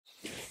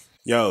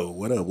Yo,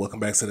 what up? Welcome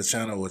back to the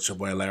channel with your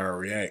boy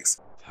Larroreacts.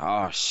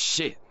 Oh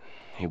shit,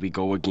 here we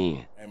go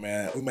again. Hey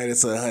man, we made it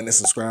to 100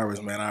 subscribers,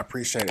 man. I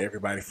appreciate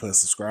everybody for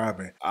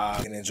subscribing.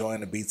 I've been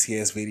enjoying the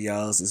BTS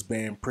videos. It's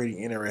been pretty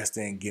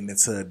interesting getting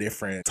into a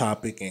different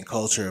topic and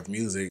culture of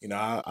music. You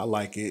know, I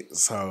like it,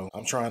 so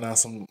I'm trying out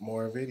some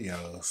more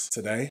videos.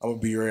 Today, I'm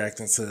gonna be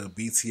reacting to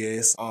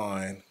BTS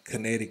on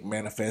Kinetic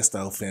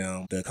Manifesto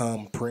film, The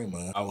Come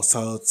Prima. I was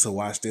told to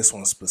watch this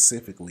one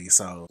specifically,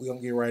 so we're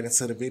gonna get right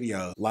into the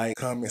video. Like,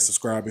 comment,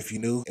 subscribe if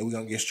you're new, and we're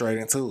gonna get straight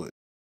into it.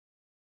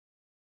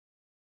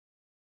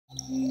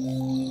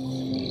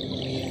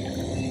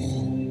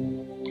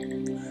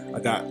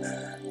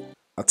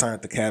 I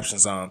turned the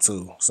captions on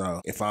too,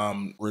 so if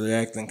I'm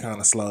reacting kind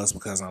of slow, it's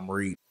because I'm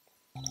reading.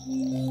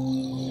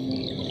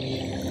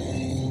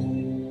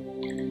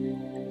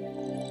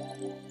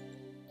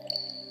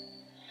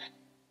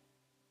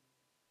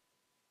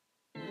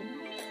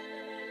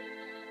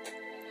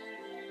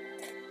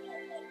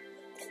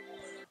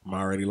 I'm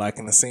already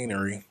liking the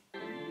scenery.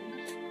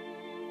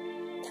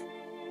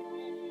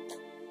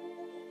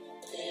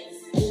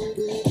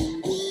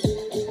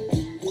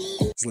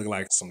 This look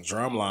like some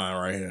drum line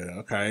right here.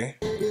 Okay.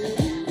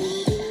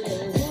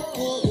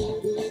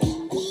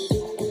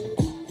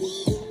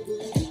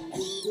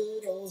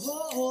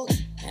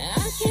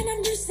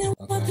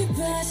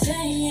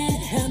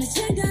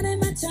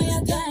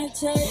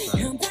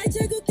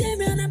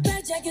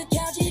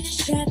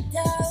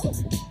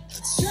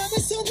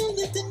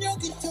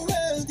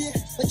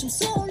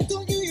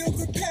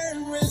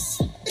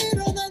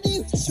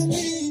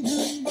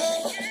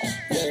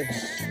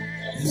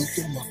 Look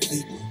at my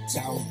feet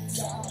down.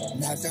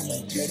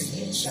 나가면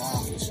getting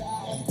shot.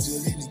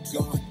 흔들리는 건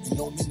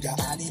이놈인가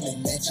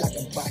아니면 내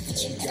작은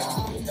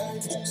발끝인가.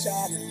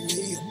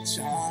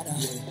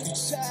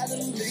 차라리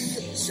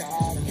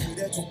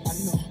그래도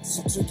안 너.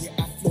 서쪽이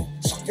앞으로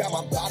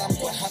차가운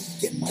바람과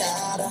함께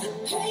날아.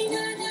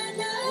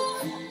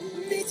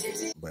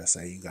 But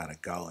say you gotta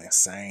go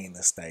insane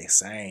to stay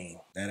sane.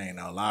 That ain't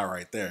no lie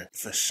right there,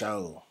 for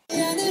sure.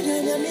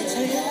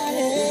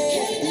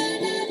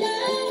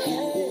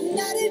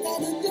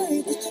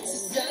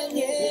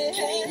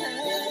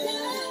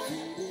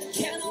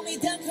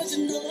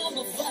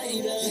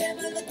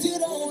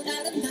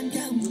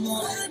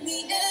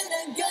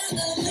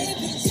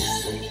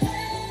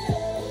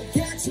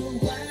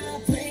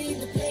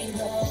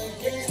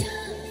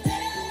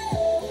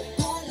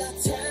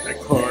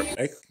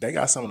 They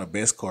got some of the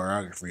best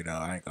choreography though,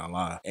 I ain't gonna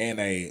lie. And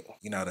they,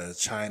 you know, the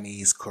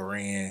Chinese,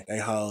 Korean, they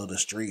hold the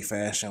street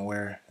fashion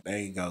wear.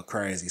 They go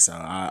crazy, so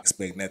I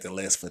expect nothing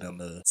less for them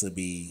to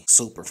be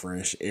super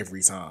fresh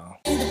every time.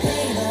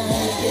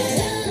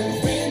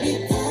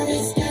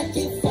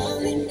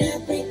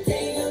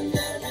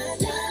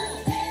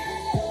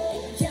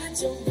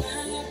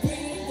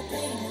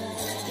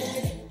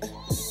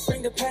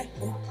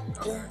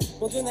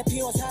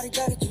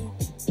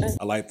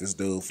 I like this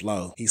dude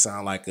flow. He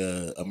sound like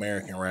a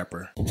American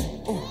rapper.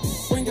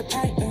 Bring the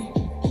pipe,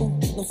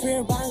 no fear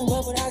of buying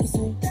love without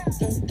you.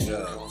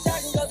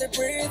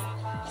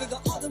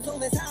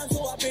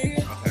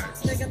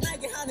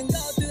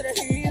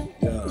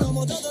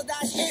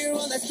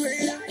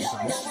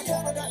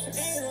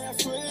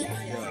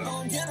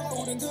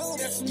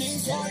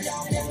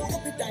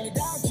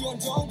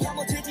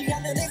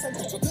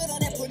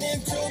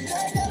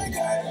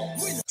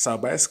 So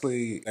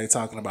basically, they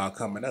talking about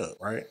coming up,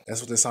 right?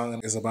 That's what this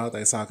song is about.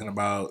 They talking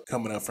about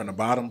coming up from the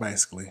bottom,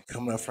 basically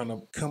coming up from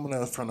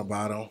the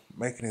bottom,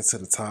 making it to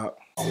the top.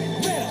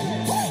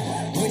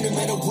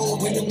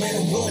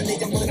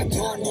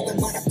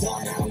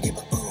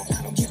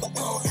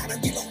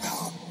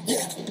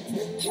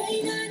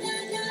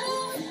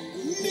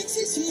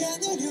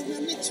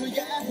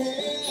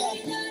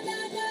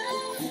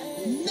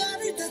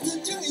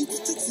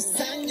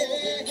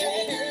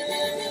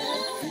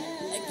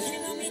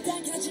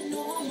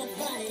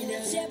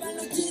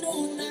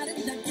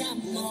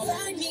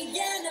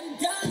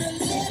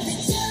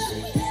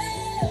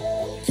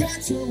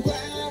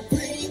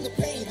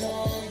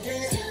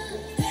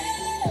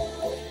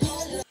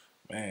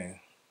 Man,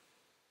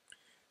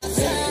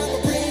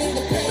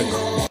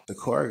 the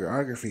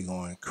choreography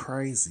going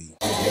crazy.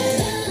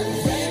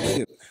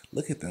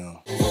 Look at them.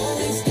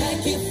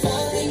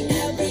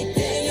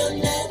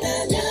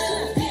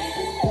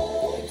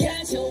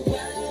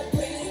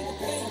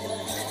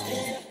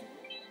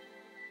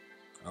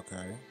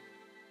 Okay.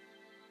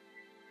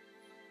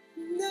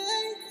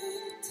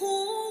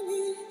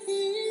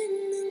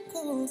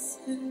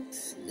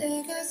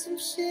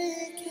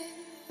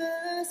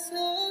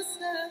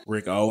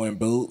 Rick Owen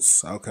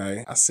boots.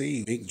 Okay, I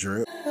see big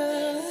drip.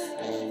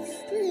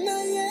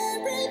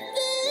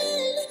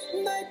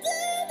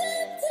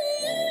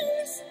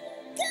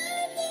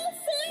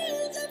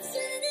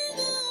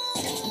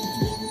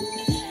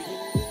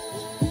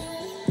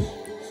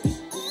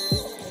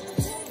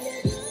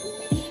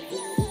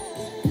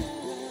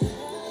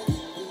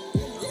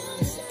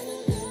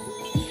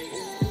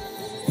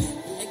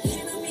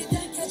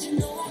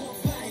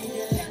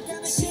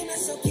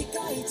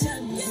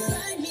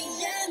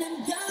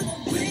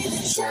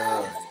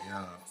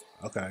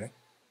 Okay.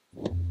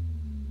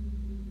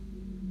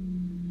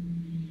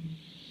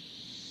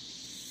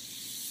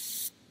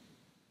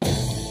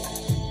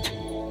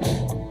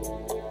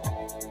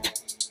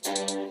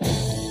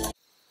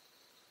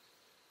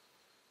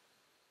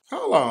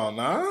 Hold on,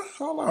 nah.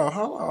 Hold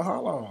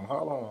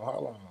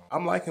on.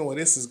 I'm liking where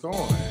this is going.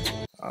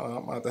 I'm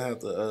about to have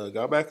to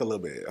go back a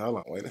little bit. Hold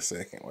on, wait a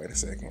second.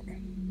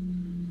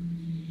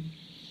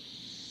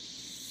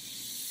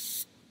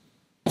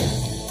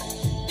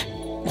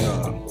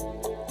 Yeah.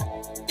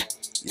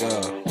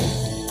 Yeah.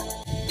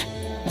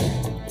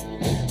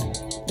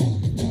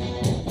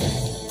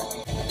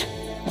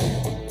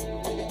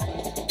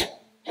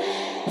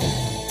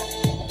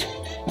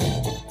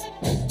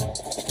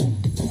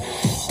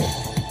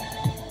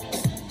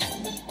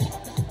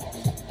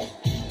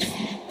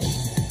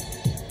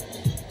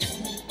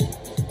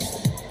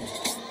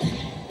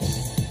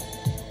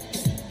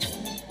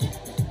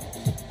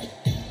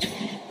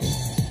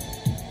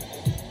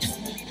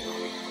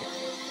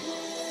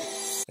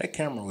 That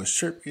camera was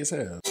trippy as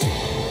hell.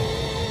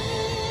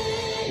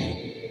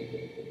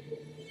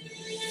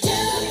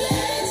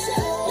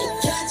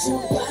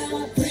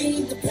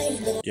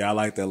 Yeah, I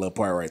like that little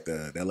part right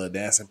there. That little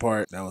dancing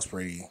part. That was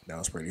pretty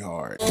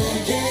hard.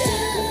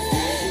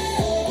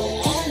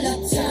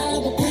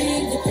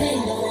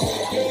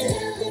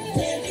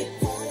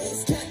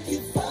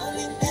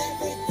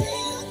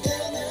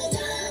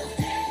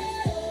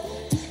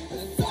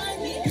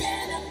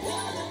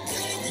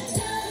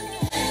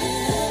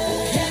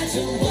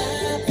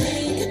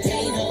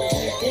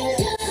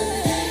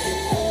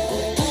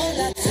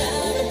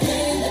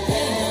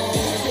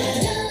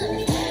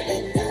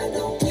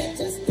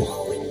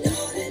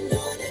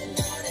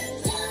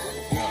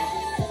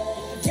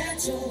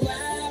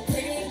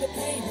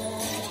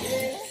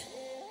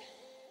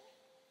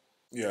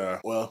 Yeah,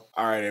 well,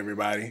 all right,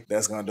 everybody.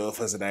 That's gonna do it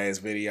for today's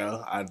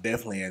video. I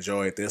definitely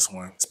enjoyed this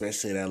one,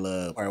 especially that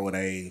little part where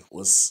they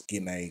was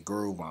getting a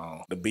groove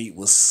on. The beat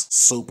was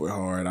super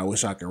hard. I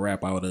wish I could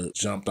rap. I would have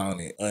jumped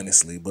on it,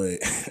 honestly. But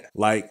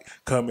like,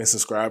 comment,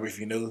 subscribe if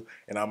you're new,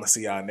 and I'm gonna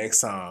see y'all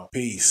next time.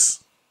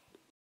 Peace.